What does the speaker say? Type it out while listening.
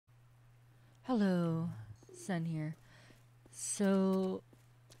Hello, Sen here. So,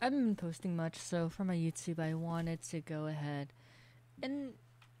 I haven't been posting much, so for my YouTube, I wanted to go ahead and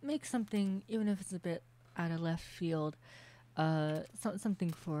make something, even if it's a bit out of left field,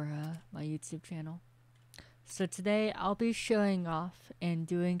 something for my YouTube channel. So today, I'll be showing off and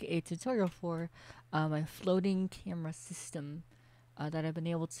doing a tutorial for my floating camera system that I've been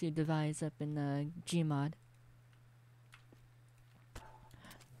able to devise up in GMOD.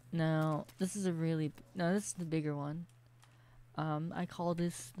 Now, this is this is the bigger one. I call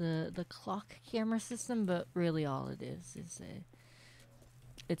this the clock camera system, but really all it is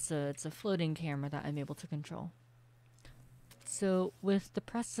it's a floating camera that I'm able to control. So with the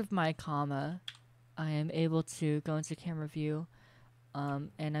press of my comma, I am able to go into camera view,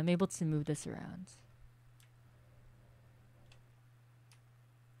 and I'm able to move this around.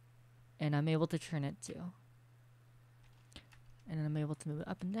 And I'm able to turn it too. And then I'm able to move it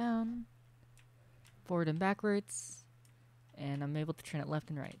up and down, forward and backwards, and I'm able to turn it left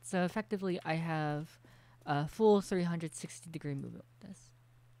and right. So effectively, I have a full 360-degree movement with this.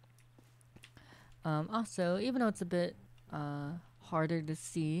 Also, even though it's a bit harder to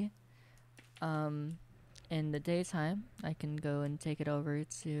see in the daytime, I can go and take it over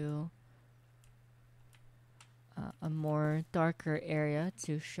to a more darker area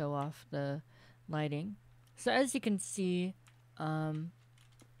to show off the lighting. So as you can see,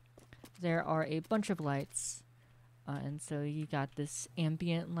 there are a bunch of lights. And so you got this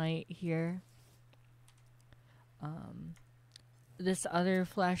ambient light here. This other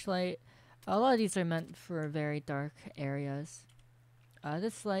flashlight, a lot of these are meant for very dark areas.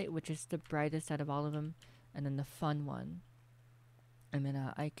 This light, which is the brightest out of all of them, and then the fun one. And then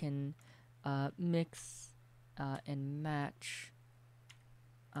I can mix and match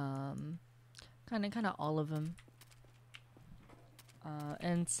kind of all of them.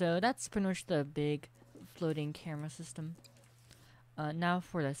 And so that's pretty much the big floating camera system. Now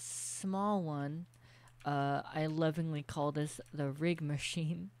for the small one, I lovingly call this the rig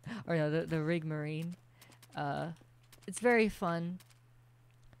machine, or no, the rig marine. It's very fun.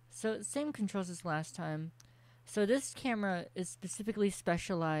 So same controls as last time. So this camera is specifically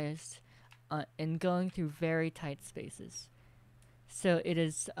specialized in going through very tight spaces. So it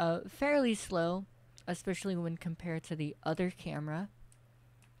is fairly slow, especially when compared to the other camera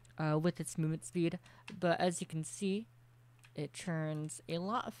with its movement speed. But as you can see, it turns a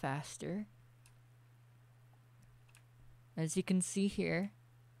lot faster. As you can see here.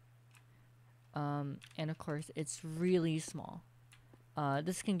 And of course, it's really small.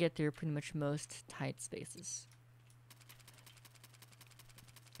 This can get through pretty much most tight spaces.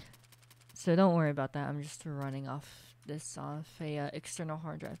 So don't worry about that. I'm just running off this off a external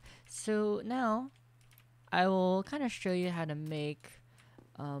hard drive. So now I will kind of show you how to make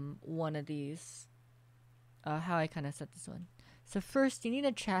one of these. How I kind of set this one. So first, you need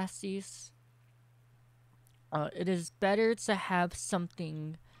a chassis. It is better to have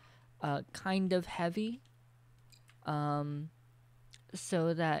something kind of heavy,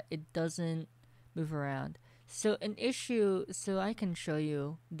 so that it doesn't move around. So I can show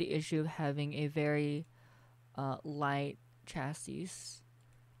you the issue of having a very light chassis,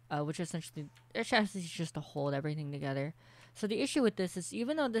 which essentially, a chassis is just to hold everything together. So the issue with this is,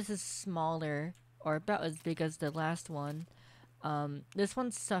 even though this is smaller, or about as big as the last one, this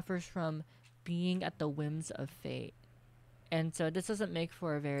one suffers from being at the whims of fate. And so this doesn't make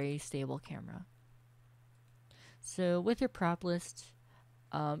for a very stable camera. So with your prop list,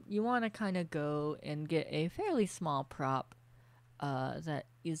 you want to kind of go and get a fairly small prop that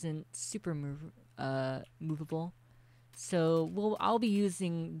isn't super movable. So I'll be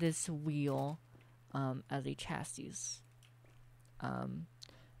using this wheel as a chassis.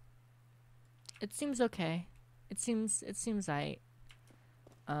 It seems okay. It seems right.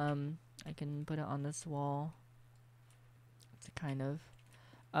 I can put it on this wall to kind of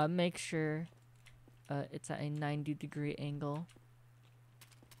make sure it's at a 90-degree angle.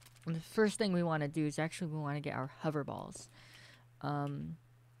 And the first thing we want to do is we want to get our hover balls.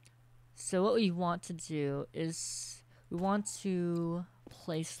 So what we want to do is we want to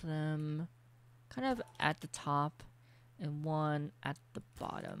place them kind of at the top and one at the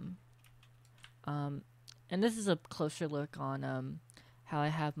bottom. And this is a closer look on how I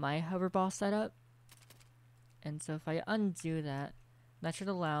have my hover ball set up. And so if I undo that, that should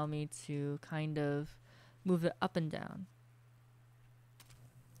allow me to kind of move it up and down,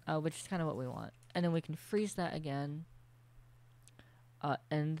 which is kind of what we want. And then we can freeze that again.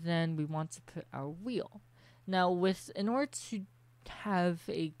 And then we want to put our wheel. Now, in order to have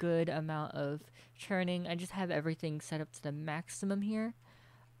a good amount of churning, I just have everything set up to the maximum here.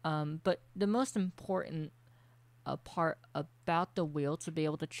 But the most important part about the wheel to be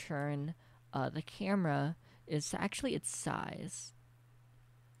able to turn the camera is actually its size.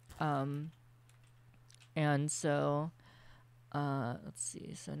 Um, and so let's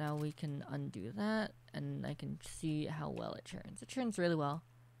see. So now we can undo that, and I can see how well it turns. It turns really well.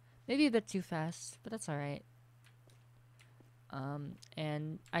 Maybe a bit too fast, but that's alright.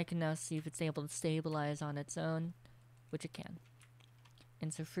 And I can now see if it's able to stabilize on its own, which it can.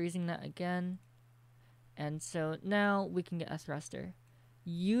 And so freezing that again. And so now we can get a thruster.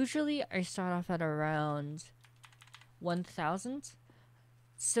 Usually I start off at around 1000.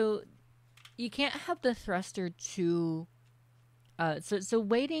 So you can't have the thruster too... So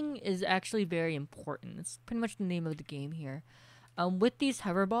waiting is actually very important. It's pretty much the name of the game here. With these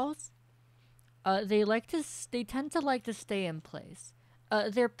hover balls, they tend to like to stay in place.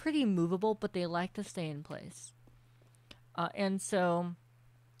 They're pretty movable, but they like to stay in place. And so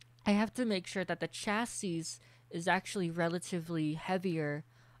I have to make sure that the chassis is actually relatively heavier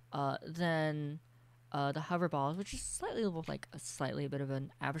than the hover balls, which is slightly a bit of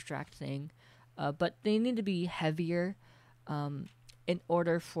an abstract thing. But they need to be heavier in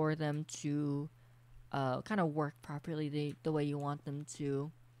order for them to kind of work properly the way you want them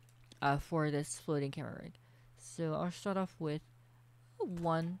to for this floating camera rig. So I'll start off with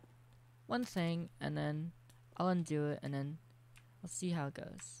one thing, and then I'll undo it, and then I'll see how it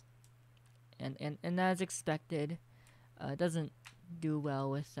goes. And as expected, it doesn't do well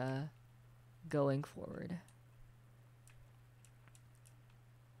with going forward.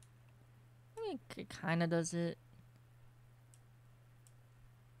 I mean, it kind of does it.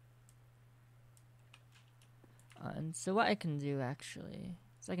 And so what I can do actually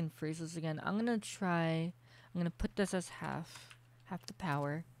is I can freeze this again. I'm gonna put this as half the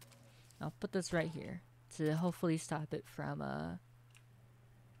power. I'll put this right here to hopefully stop it from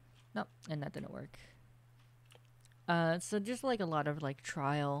nope, and that didn't work. So just like a lot of like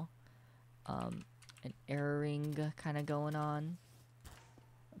trial and erroring kind of going on.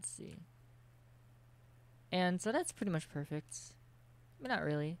 Let's see. And so that's pretty much perfect. But not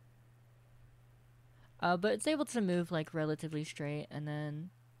really. But it's able to move like relatively straight, and then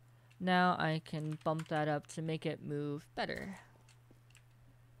now I can bump that up to make it move better.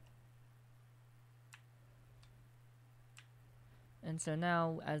 And so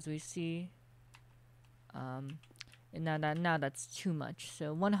now, as we see, and now that's too much.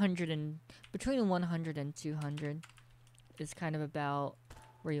 So between 100 and 200 is kind of about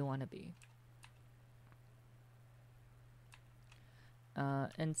where you want to be.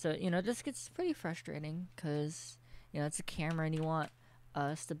 And so, this gets pretty frustrating because, it's a camera and you want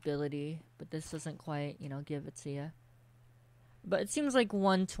stability, but this doesn't quite, give it to you. But it seems like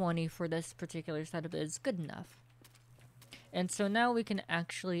 120 for this particular setup is good enough. And so now we can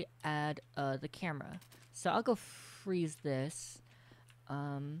actually add the camera. So I'll go freeze this.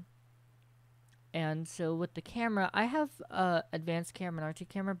 And so with the camera, I have advanced camera and RT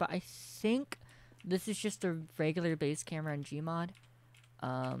camera, but I think this is just a regular base camera in GMOD.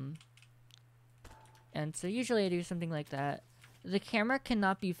 And so usually I do something like that. The camera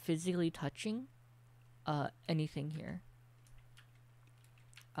cannot be physically touching anything here.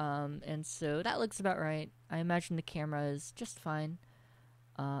 And so that looks about right. I imagine the camera is just fine.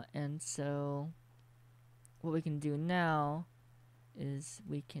 And so what we can do now is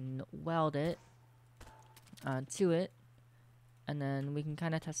we can weld it to it, and then we can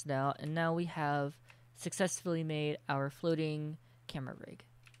kind of test it out. And now we have successfully made our floating camera rig.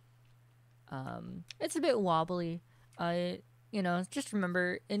 It's a bit wobbly. Just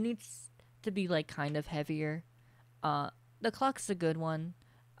remember it needs to be like kind of heavier. The clock's a good one.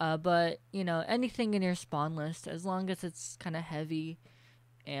 But anything in your spawn list, as long as it's kind of heavy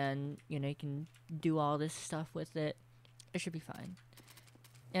and you can do all this stuff with it, it should be fine.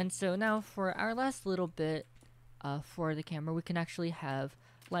 And so now for our last little bit for the camera, we can actually have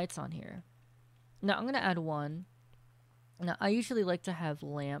lights on here. Now I'm gonna add one. Now I usually like to have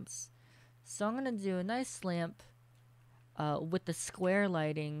lamps, so I'm gonna do a nice lamp with the square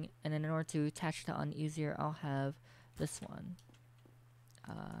lighting, and then in order to attach that on easier, I'll have this one.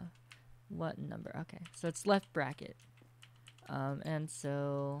 What number? Okay, so it's left bracket. And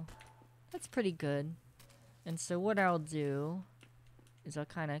so that's pretty good. And so what I'll do is I'll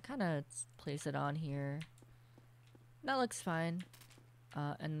kind of place it on here. That looks fine.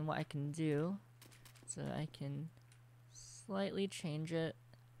 And what I can do, so I can slightly change it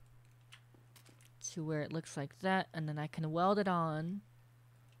to where it looks like that, and then I can weld it on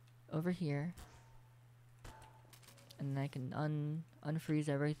over here. And I can unfreeze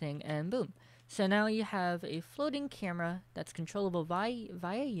everything, and boom. So now you have a floating camera that's controllable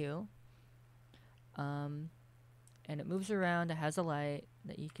via you. And it moves around. It has a light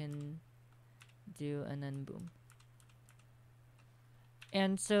that you can do, and then boom.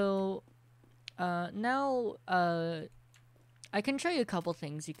 And so now I can show you a couple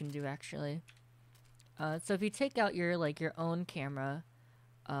things you can do actually. So if you take out your own camera,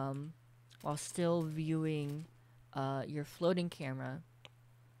 while still viewing your floating camera,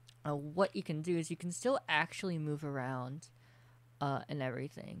 what you can do is you can still actually move around and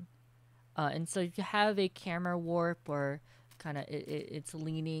everything. And so if you have a camera warp or kind of it's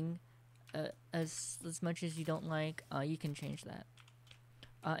leaning as much as you don't like, you can change that.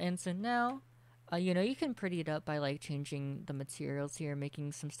 And so now, you know, you can pretty it up by like changing the materials here,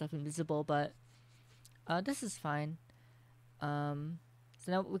 making some stuff invisible, but this is fine. So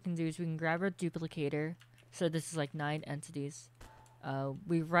now what we can do is we can grab our duplicator. So this is like 9 entities.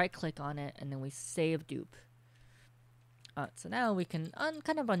 We right click on it and then we save dupe. So now we can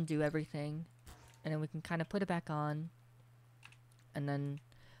kind of undo everything, and then we can kind of put it back on, and then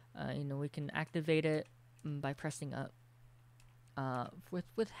you know, we can activate it by pressing up.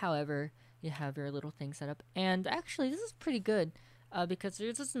 With however you have your little thing set up. And actually this is pretty good because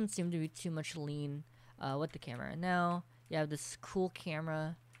there doesn't seem to be too much lean with the camera. And now you have this cool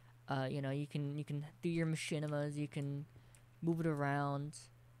camera. You know, you can do your machinimas, you can move it around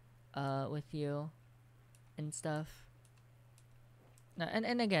with you and stuff.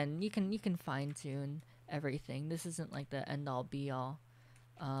 And again, you can fine tune everything. This isn't like the end all be all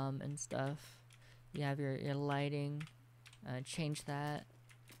and stuff. You have your lighting, change that.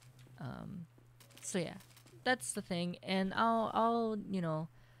 So yeah, that's the thing. And I'll you know,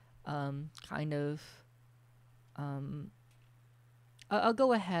 kind of I'll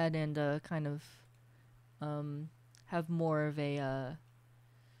go ahead and kind of have more of a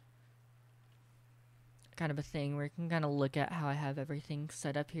kind of a thing where you can kind of look at how I have everything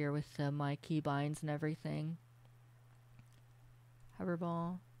set up here with my keybinds and everything.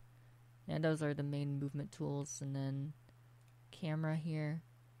 Hoverball. And those are the main movement tools. And then camera here.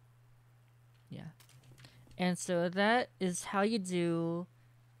 Yeah. And so that is how you do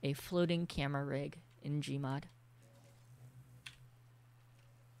a floating camera rig in GMOD.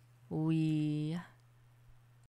 We